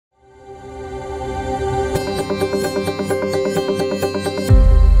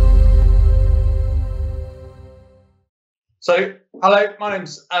So, hello, my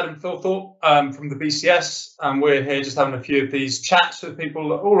name's Adam Philthorpe from the BCS, and we're here just having a few of these chats with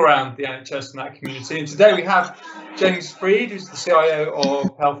people all around the NHS and that community. And today we have James Freed, who's the CIO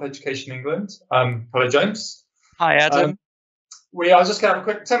of Health Education England. Hello, James. Hi, Adam. We are just going to have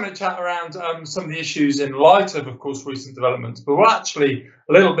a quick 10-minute chat around some of the issues in light of course, recent developments, but we're actually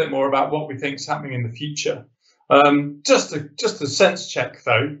a little bit more about what we think is happening in the future. Just a sense check,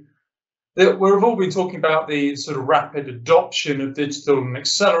 though. We've all been talking about the sort of rapid adoption of digital and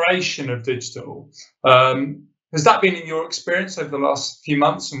acceleration of digital. Has that been in your experience over the last few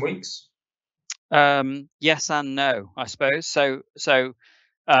months and weeks? Yes and no, I suppose. So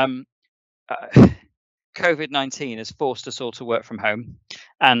COVID-19 has forced us all to work from home,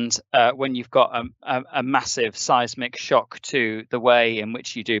 and when you've got a massive seismic shock to the way in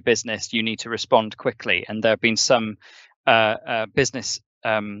which you do business, you need to respond quickly. And there have been some business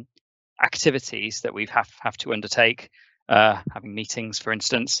activities that we've have to undertake, having meetings, for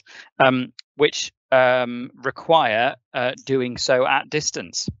instance, which require doing so at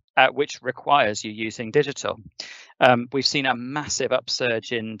distance, which requires you using digital. We've seen a massive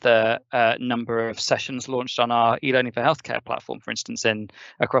upsurge in the number of sessions launched on our e-learning for healthcare platform, for instance,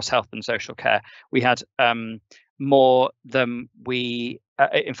 across health and social care. We had more than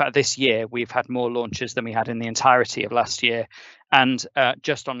in fact, this year we've had more launches than we had in the entirety of last year. And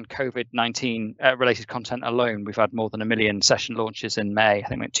just on COVID-19 related content alone, we've had more than 1 million session launches in May. I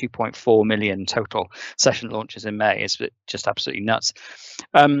think we're at 2.4 million total session launches in May. It's just absolutely nuts.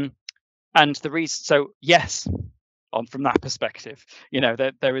 And the reason, so yes, from that perspective,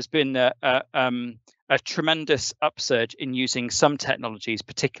 there has been a tremendous upsurge in using some technologies,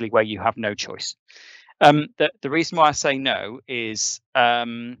 particularly where you have no choice. The reason why I say no is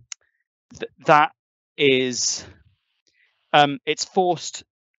that is it's forced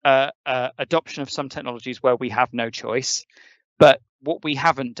adoption of some technologies where we have no choice, but what we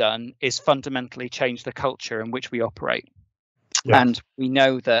haven't done is fundamentally change the culture in which we operate. Yeah. And we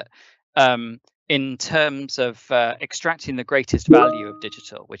know that in terms of extracting the greatest value of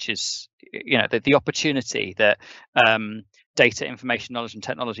digital, which is the opportunity that data, information, knowledge and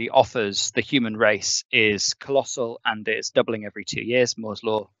technology offers the human race is colossal, and it's doubling every 2 years. Moore's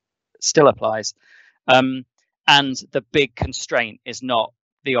law still applies. And the big constraint is not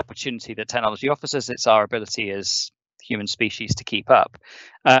the opportunity that technology offers us, it's our ability as human species to keep up.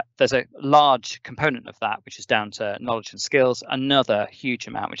 There's a large component of that which is down to knowledge and skills, another huge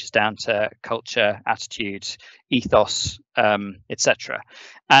amount which is down to culture, attitude, ethos, etc.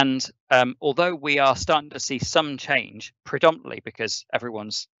 And although we are starting to see some change, predominantly because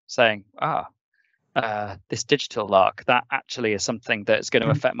everyone's saying, this digital lark, that actually is something that's going to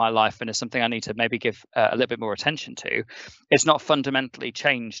affect my life and is something I need to maybe give a little bit more attention to, it's not fundamentally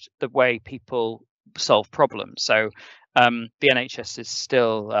changed the way people solve problems. So the NHS is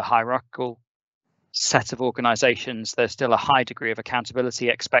still a hierarchical set of organisations. There's still a high degree of accountability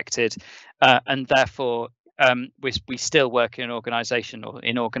expected, and therefore we still work in an organisation or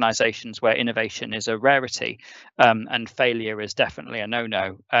in organisations where innovation is a rarity, and failure is definitely a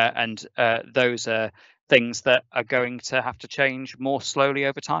no-no. And those are things that are going to have to change more slowly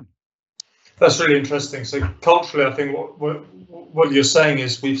over time. That's really interesting. So culturally, I think what you're saying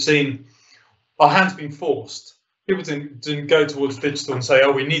is we've seen our hands being forced. People didn't go towards digital and say,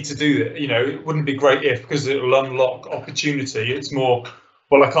 oh, we need to do it. It wouldn't be great if, because it will unlock opportunity. It's more,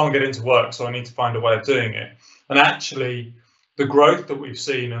 well, I can't get into work, so I need to find a way of doing it. And actually, the growth that we've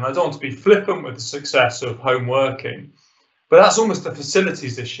seen, and I don't want to be flippant with the success of home working, but that's almost a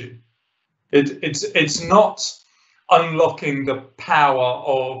facilities issue. It's not unlocking the power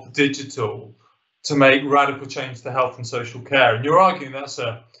of digital to make radical change to health and social care. And you're arguing that's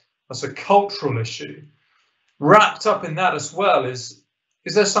a cultural issue. Wrapped up in that as well is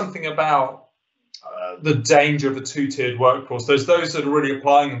there something about the danger of a two-tiered workforce? There's those that are really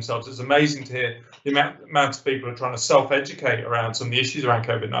applying themselves. It's amazing to hear the amount of people who are trying to self-educate around some of the issues around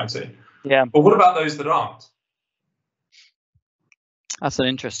COVID-19. Yeah. But what about those that aren't? That's an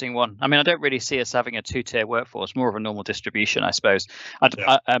interesting one. I mean, I don't really see us having a two-tier workforce, more of a normal distribution, I suppose.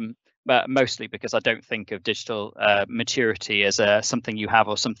 But mostly because I don't think of digital maturity as something you have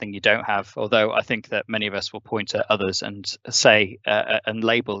or something you don't have. Although I think that many of us will point at others and say and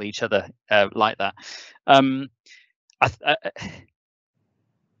label each other like that.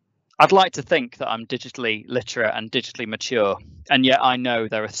 I'd like to think that I'm digitally literate and digitally mature, and yet I know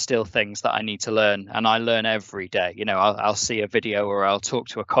there are still things that I need to learn, and I learn every day. I'll see a video, or I'll talk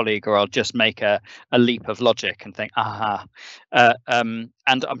to a colleague, or I'll just make a leap of logic and think, aha. And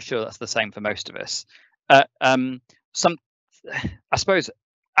I'm sure that's the same for most of us. I suppose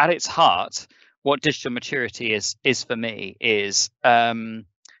at its heart, what digital maturity is for me is, I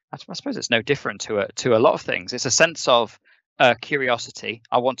suppose it's no different to a lot of things. It's a sense of curiosity.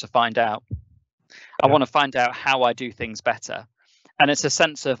 I want to find out. I want to find out how I do things better, and it's a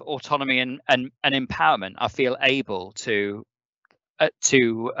sense of autonomy and empowerment. I feel able to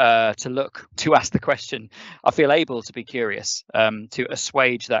look, to ask the question. I feel able to be curious, to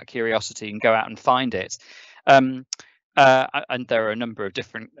assuage that curiosity and go out and find it. And there are a number of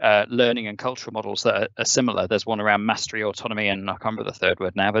different learning and cultural models that are similar. There's one around mastery, autonomy, and I can't remember the third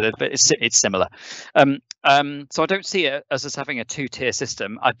word now, but it's similar. So I don't see it as us having a two-tier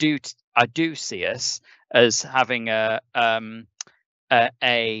system. I do see us as having a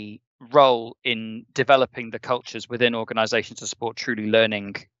role in developing the cultures within organizations to support truly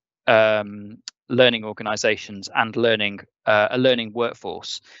learning organizations and a learning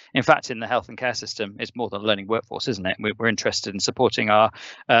workforce. In fact, in the health and care system, it's more than a learning workforce, isn't it? We're interested in supporting our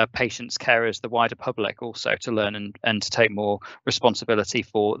patients, carers, the wider public also to learn and to take more responsibility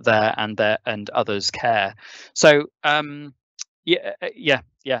for their and others' care. So a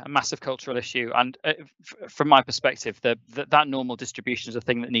massive cultural issue, and from my perspective, that normal distribution is a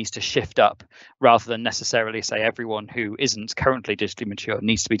thing that needs to shift up, rather than necessarily say everyone who isn't currently digitally mature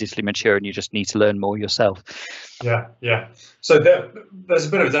needs to be digitally mature, and you just need to learn more yourself. Yeah. So there's a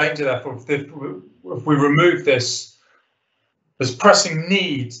bit of danger there. If we remove this pressing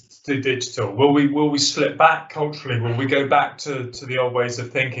need to do digital, will we slip back culturally? Will we go back to the old ways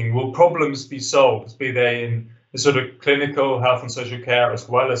of thinking? Will problems be solved, be they in the sort of clinical health and social care as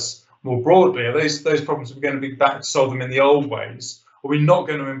well as more broadly? Are those problems going to be back to solve them in the old ways? Are we not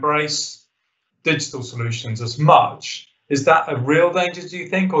going to embrace digital solutions as much? Is that a real danger, do you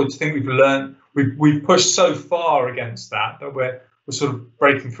think, or do you think we've pushed so far against that we're sort of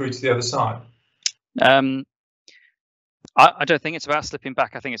breaking through to the other side? I don't think it's about slipping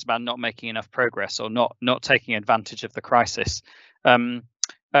back. I think it's about not making enough progress, or not taking advantage of the crisis. To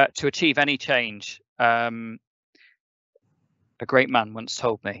achieve any change, a great man once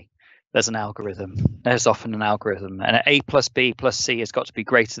told me, there's an algorithm. There's often an algorithm, and A plus B plus C has got to be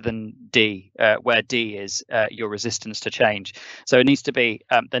greater than D, where D is your resistance to change. So it needs to be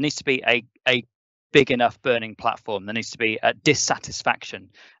there needs to be a big enough burning platform. There needs to be a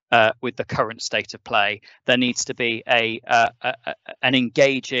dissatisfaction with the current state of play. There needs to be an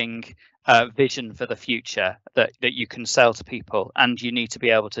engaging vision for the future that you can sell to people, and you need to be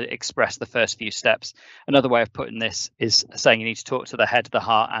able to express the first few steps. Another way of putting this is saying you need to talk to the head, the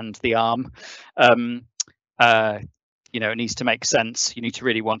heart, and the arm. It needs to make sense. You need to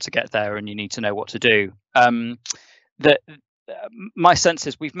really want to get there, and you need to know what to do. My sense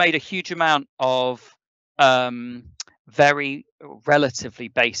is we've made a huge amount of very relatively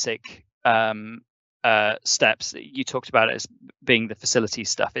basic steps. You talked about it as being the facility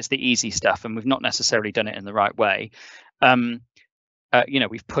stuff. It's the easy stuff, and we've not necessarily done it in the right way.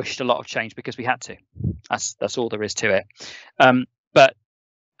 We've pushed a lot of change because we had to. That's all there is to it. But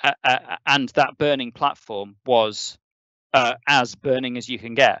that burning platform was as burning as you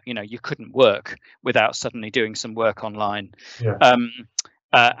can get. You couldn't work without suddenly doing some work online. Yeah.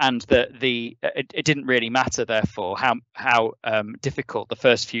 And it didn't really matter, therefore, how difficult the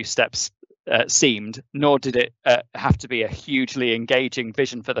first few steps seemed, nor did it have to be a hugely engaging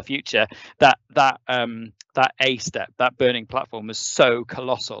vision for the future. That A step, that burning platform, was so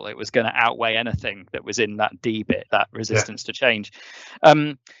colossal, it was going to outweigh anything that was in that D bit, that resistance to change.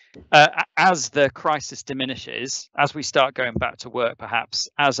 As the crisis diminishes, as we start going back to work, perhaps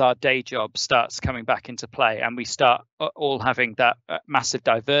as our day job starts coming back into play, and we start all having that massive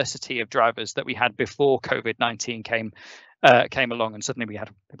diversity of drivers that we had before COVID-19 came along, and suddenly we had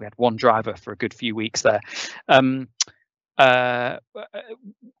one driver for a good few weeks there.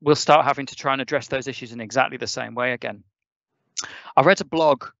 We'll start having to try and address those issues in exactly the same way again. I read a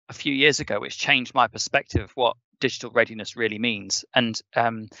blog a few years ago which changed my perspective of what digital readiness really means, and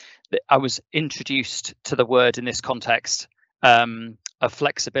I was introduced to the word in this context of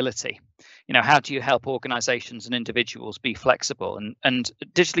flexibility. How do you help organizations and individuals be flexible? And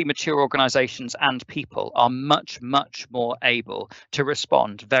digitally mature organizations and people are much more able to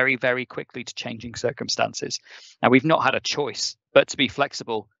respond very, very quickly to changing circumstances. Now, we've not had a choice but to be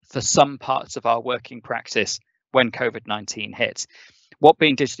flexible for some parts of our working practice when COVID-19 hit. What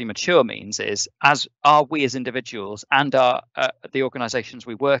being digitally mature means is, are we as individuals and the organizations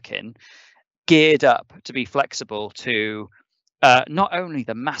we work in geared up to be flexible to not only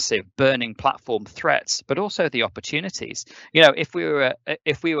the massive burning platform threats, but also the opportunities. If we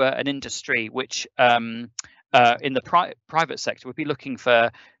were an industry which in the private sector would be looking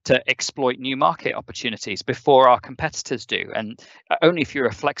for to exploit new market opportunities before our competitors do. And only if you're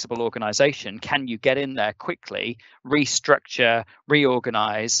a flexible organization can you get in there quickly, restructure,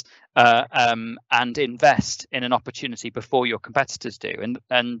 reorganize, and invest in an opportunity before your competitors do.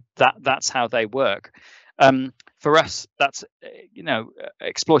 And that's how they work. For us, that's,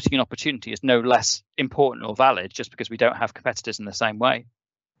 exploiting an opportunity is no less important or valid just because we don't have competitors in the same way.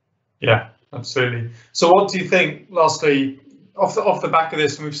 Yeah, absolutely. So what do you think, lastly, off the back of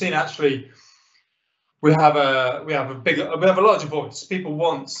this, and we've seen actually we have a larger voice. People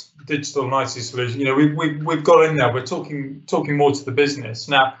want digital and IT solutions. We've got in there. We're talking more to the business.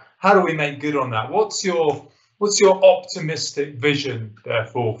 Now, how do we make good on that? What's your optimistic vision,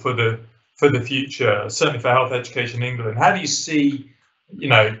 therefore, for the future, certainly for health education in England? How do you see,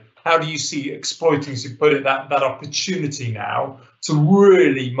 exploiting, as you put it, that opportunity now to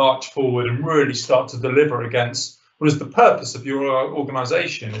really march forward and really start to deliver against what is the purpose of your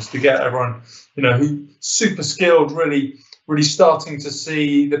organisation, is to get everyone, who super skilled, really starting to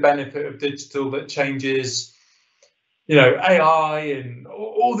see the benefit of digital that changes, AI and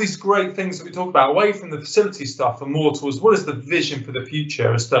all these great things that we talk about, away from the facility stuff and more towards what is the vision for the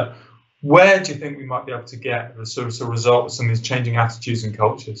future, as to where do you think we might be able to get as a result of some of these changing attitudes and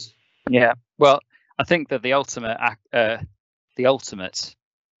cultures? Yeah, well, I think that the ultimate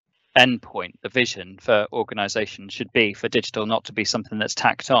endpoint, the vision for organizations should be for digital not to be something that's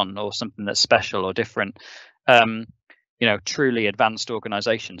tacked on or something that's special or different. Truly advanced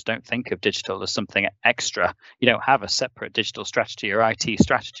organizations don't think of digital as something extra. You don't have a separate digital strategy or IT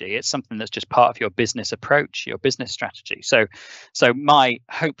strategy. It's something that's just part of your business approach, your business strategy. So my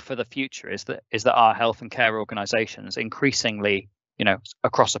hope for the future is that our health and care organizations increasingly,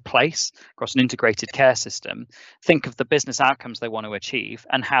 across an integrated care system, think of the business outcomes they want to achieve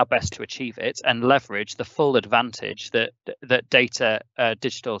and how best to achieve it, and leverage the full advantage that data,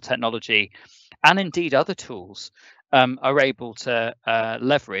 digital technology, and indeed other tools are able to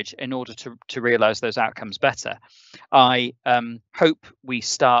leverage in order to realize those outcomes better. I hope we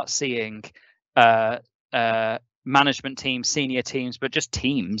start seeing management teams, senior teams, but just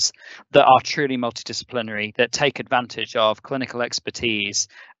teams that are truly multidisciplinary, that take advantage of clinical expertise,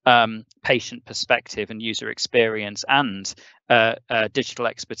 patient perspective and user experience, and digital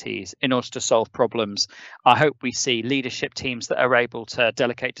expertise in order to solve problems. I hope we see leadership teams that are able to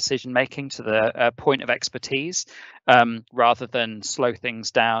delegate decision making to the point of expertise, rather than slow things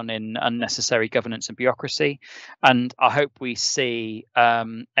down in unnecessary governance and bureaucracy. And I hope we see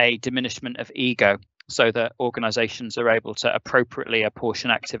a diminishment of ego, so that organizations are able to appropriately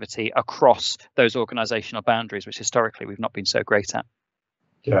apportion activity across those organizational boundaries, which historically we've not been so great at.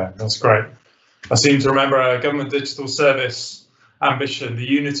 Yeah, that's great. I seem to remember a government digital service ambition: the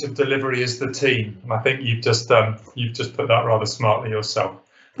unit of delivery is the team. And I think you've just put that rather smartly yourself.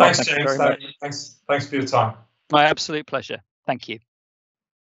 Thanks, James. Thanks for your time. My absolute pleasure. Thank you.